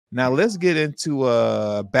Now let's get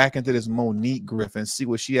into back into this Monique Griffin, see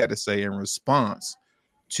what she had to say in response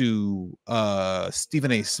to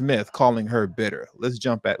Stephen A. Smith calling her bitter. Let's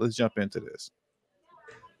jump into this.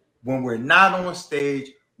 When we're not on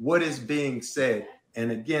stage, what is being said?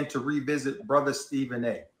 And again, to revisit Brother Stephen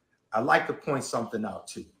A., I'd like to point something out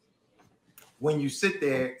to you. When you sit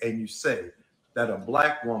there and you say that a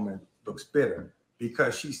black woman looks bitter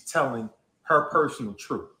because she's telling her personal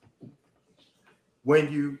truth,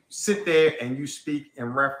 when you sit there and you speak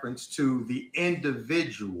in reference to the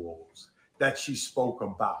individuals that she spoke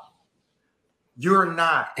about, you're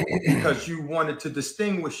not, because you wanted to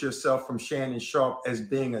distinguish yourself from Shannon Sharpe as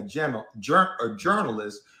being a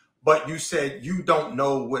journalist, but you said you don't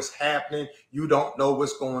know what's happening, you don't know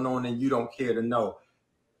what's going on, and you don't care to know.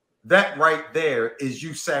 That right there is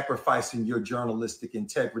you sacrificing your journalistic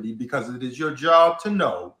integrity, because it is your job to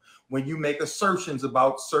know when you make assertions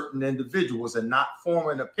about certain individuals and not form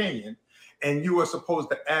an opinion. And you are supposed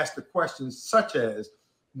to ask the questions such as,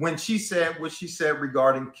 when she said what she said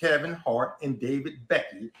regarding Kevin Hart and David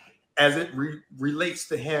Becky, as it relates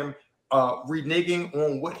to him reneging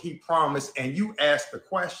on what he promised, and you ask the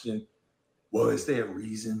question, well, is there a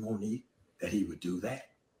reason, Monique, that he would do that?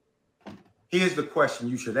 Here's the question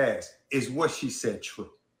you should ask. Is what she said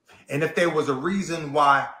true? And if there was a reason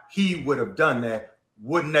why he would have done that,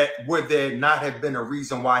 would there not have been a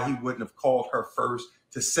reason why he wouldn't have called her first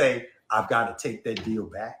to say, I've got to take that deal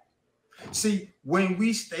back? See, when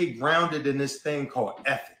we stay grounded in this thing called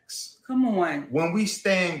ethics, come on, when we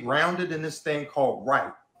stand grounded in this thing called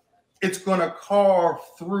right, it's going to carve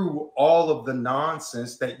through all of the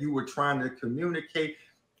nonsense that you were trying to communicate.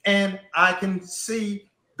 And I can see,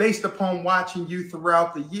 based upon watching you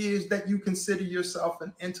throughout the years, that you consider yourself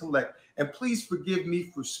an intellect. And please forgive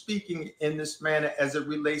me for speaking in this manner as it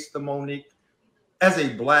relates to Monique. As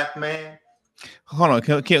a black man, hold on,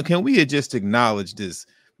 can we just acknowledge this?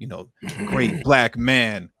 Great black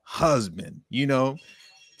man, husband,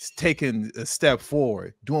 taking a step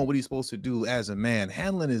forward, doing what he's supposed to do as a man,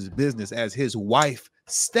 handling his business as his wife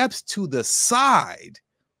steps to the side,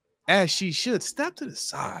 as she should. Step to the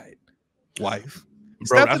side, wife.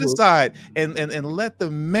 Step to the side and let the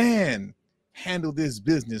man handle this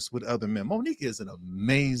business with other men. Monique is an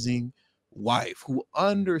amazing wife who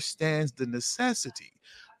understands the necessity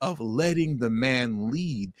of letting the man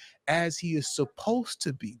lead as he is supposed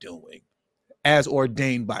to be doing, as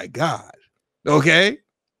ordained by God. Okay?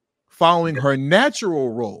 Following her natural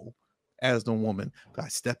role as the woman, by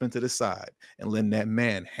stepping to the side and letting that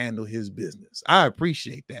man handle his business. I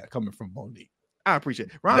appreciate that coming from Monique. I appreciate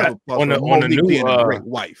it. Round of applause for Monique being a great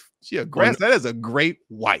wife. That is a great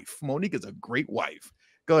wife. Monique is a great wife.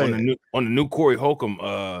 Go ahead. On the new Corey Holcomb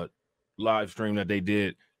live stream that they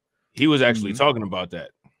did, he was actually talking about that.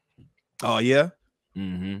 Oh, yeah?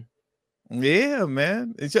 Mm-hmm. Yeah,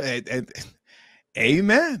 man.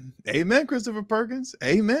 Amen. Amen, Christopher Perkins.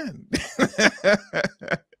 Amen.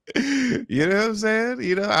 You know what I'm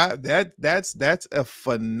saying? That's a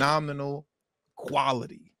phenomenal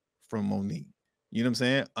quality from Monique. You know what I'm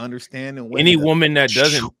saying? Understanding any woman that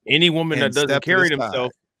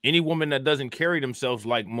doesn't carry themselves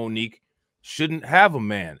like Monique shouldn't have a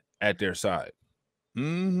man at their side.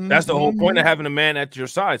 That's the whole point of having a man at your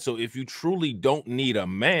side. So if you truly don't need a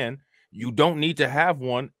man, you don't need to have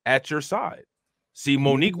one at your side. See,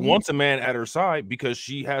 Monique wants a man at her side because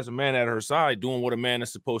she has a man at her side doing what a man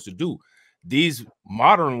is supposed to do. These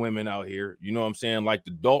modern women out here, you know what I'm saying, like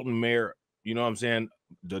the Dalton mayor, you know what I'm saying,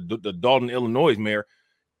 the Dalton, Illinois mayor,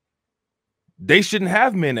 they shouldn't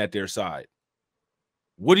have men at their side.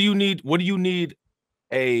 What do you need? What do you need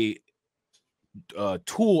a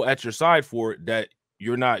tool at your side for that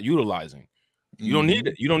you're not utilizing? You don't need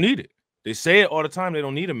it. You don't need it. They say it all the time. They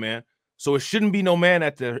don't need a man. So it shouldn't be no man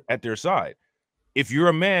at their side. If you're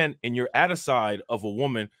a man and you're at a side of a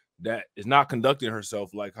woman that is not conducting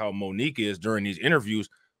herself like how Monique is during these interviews,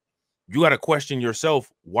 you got to question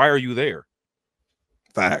yourself. Why are you there?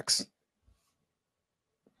 Facts.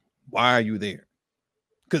 Why are you there?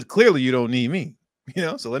 Because clearly you don't need me,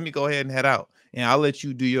 so let me go ahead and head out and I'll let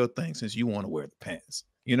you do your thing since you want to wear the pants.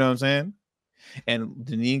 You know what I'm saying? And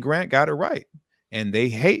Deneen Grant got it right. And they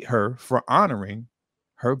hate her for honoring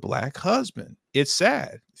her black husband. It's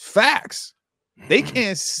sad. Facts. They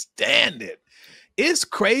can't stand it. It's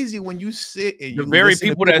crazy when you sit and you the very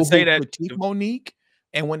people that say that critique Monique,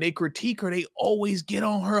 and when they critique her, they always get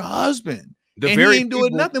on her husband. The and very he ain't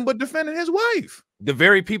doing nothing but defending his wife. The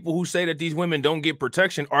very people who say that these women don't get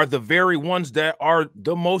protection are the very ones that are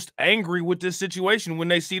the most angry with this situation when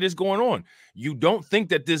they see this going on. You don't think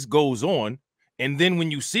that this goes on, and then when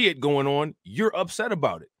you see it going on, you're upset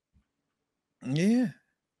about it. Yeah.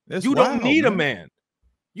 You don't need a man.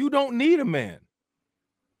 You don't need a man.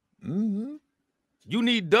 You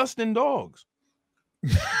need dust and dogs.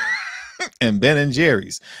 And Ben and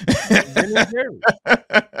Jerry's. Ben and Jerry's.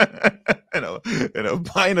 and a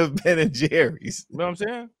pint of Ben and Jerry's. You know what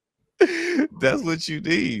I'm saying? That's what you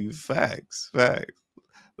need. Facts. Let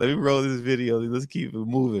me roll this video. Let's keep it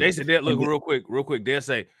moving. They said that. Look, real quick. They'll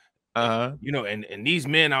say, you know, and these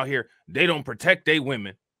men out here, they don't protect their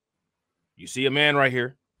women. You see a man right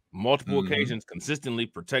here, multiple occasions, consistently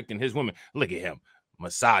protecting his women. Look at him,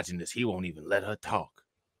 misogynist. He won't even let her talk.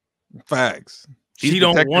 Facts. She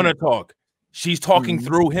don't want to talk. She's talking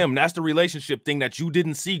through him. That's the relationship thing that you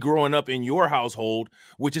didn't see growing up in your household,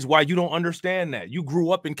 which is why you don't understand that. You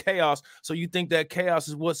grew up in chaos, so you think that chaos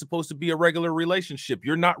is what's supposed to be a regular relationship.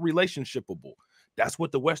 You're not relationshipable. That's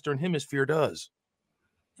what the Western Hemisphere does.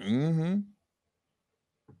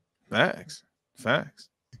 Facts.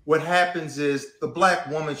 What happens is the Black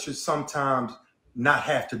woman should sometimes not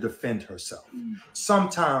have to defend herself.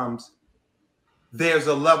 Sometimes there's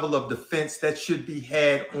a level of defense that should be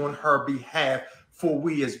had on her behalf for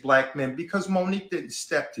we as Black men, because Monique didn't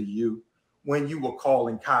step to you when you were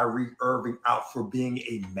calling Kyrie Irving out for being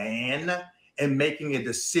a man and making a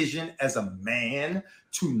decision as a man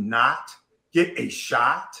to not get a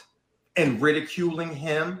shot and ridiculing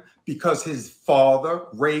him because his father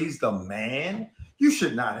raised a man. You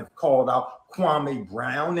should not have called out Kwame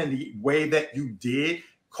Brown in the way that you did,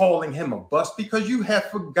 calling him a bust, because you have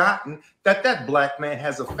forgotten that that Black man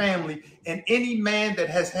has a family, and any man that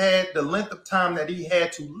has had the length of time that he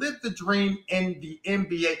had to live the dream in the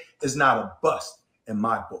NBA is not a bust in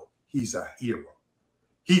my book. He's a hero.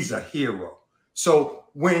 He's a hero. So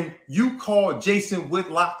when you call Jason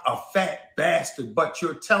Whitlock a fat bastard, but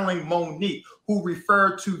you're telling Monique, who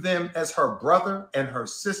referred to them as her brother and her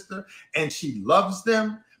sister, and she loves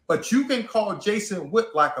them, but you can call Jason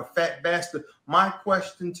Whitlock a fat bastard. My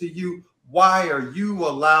question to you, why are you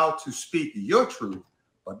allowed to speak your truth,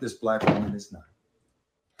 but this Black woman is not?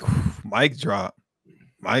 Mic drop.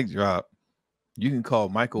 You can call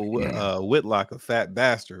Michael Whitlock a fat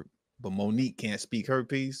bastard, but Monique can't speak her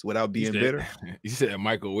piece without being bitter. You said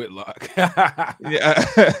Michael Whitlock.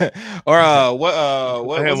 Yeah. Or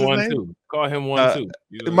what him was his one name? Too. Call him one too.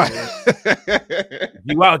 You know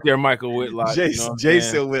you out there, Michael Whitlock.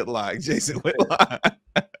 Jason Whitlock.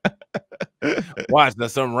 Watch that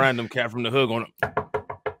some random cat from the hood going,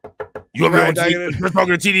 you ever on TV, you're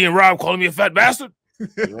talking to TD and Rob calling me a fat bastard? You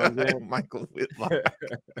know what I'm saying? Michael Whitlock.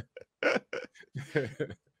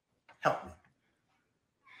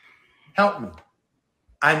 Help me.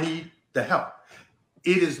 I need the help.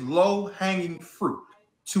 It is low-hanging fruit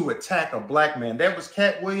to attack a Black man. That was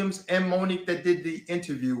Cat Williams and Monique that did the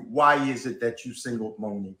interview. Why is it that you singled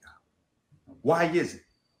Monique out? Why is it?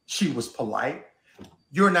 She was polite.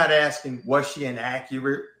 You're not asking, was she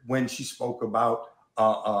inaccurate when she spoke about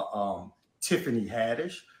Tiffany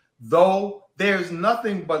Haddish? Though there's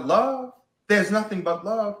nothing but love. There's nothing but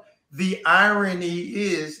love. The irony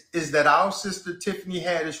is that our sister Tiffany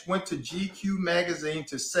Haddish went to GQ magazine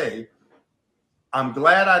to say, I'm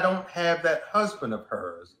glad I don't have that husband of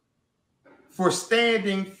hers, for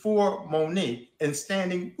standing for Monique and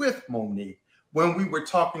standing with Monique when we were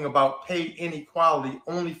talking about pay inequality,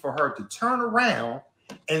 only for her to turn around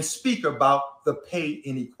and speak about the pay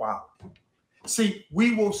inequality. See,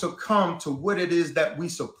 we will succumb to what it is that we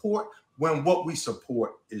support when what we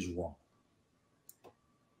support is wrong.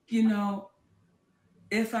 You know,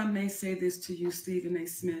 if I may say this to you, Stephen A.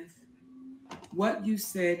 Smith, what you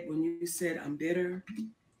said when you said I'm bitter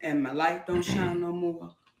and my light don't shine no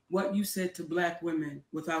more, what you said to Black women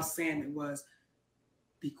without saying it was,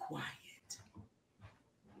 be quiet.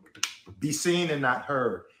 Be seen and not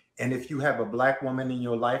heard. And if you have a Black woman in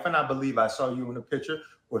your life, and I believe I saw you in a picture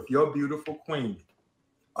with your beautiful queen,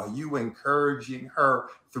 are you encouraging her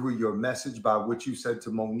through your message by what you said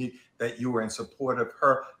to Monique, that you were in support of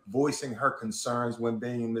her voicing her concerns when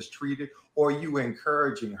being mistreated? Or are you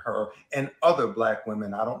encouraging her and other Black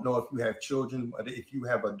women? I don't know if you have children, but if you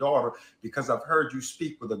have a daughter, because I've heard you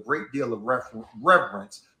speak with a great deal of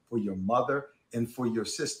reverence for your mother and for your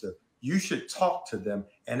sister. You should talk to them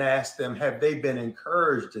and ask them, have they been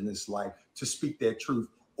encouraged in this life to speak their truth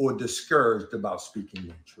or discouraged about speaking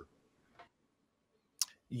their truth?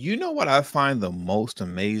 You know what I find the most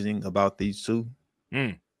amazing about these two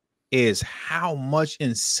is how much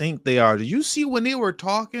in sync they are. Did you see when they were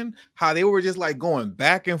talking, how they were just like going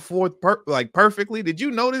back and forth like perfectly? Did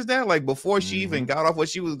you notice that? Like before she even got off what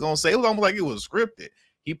she was going to say, it was almost like it was scripted.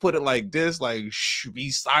 He put it like this, like, shh, be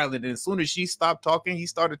silent. And as soon as she stopped talking, he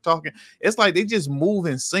started talking. It's like they just move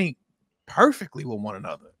in sync perfectly with one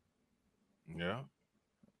another. Yeah.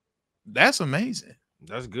 That's amazing.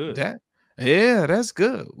 That's good. Yeah, that's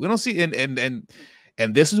good. We don't see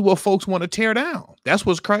and this is what folks want to tear down. That's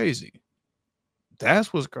what's crazy.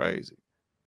 That's what's crazy.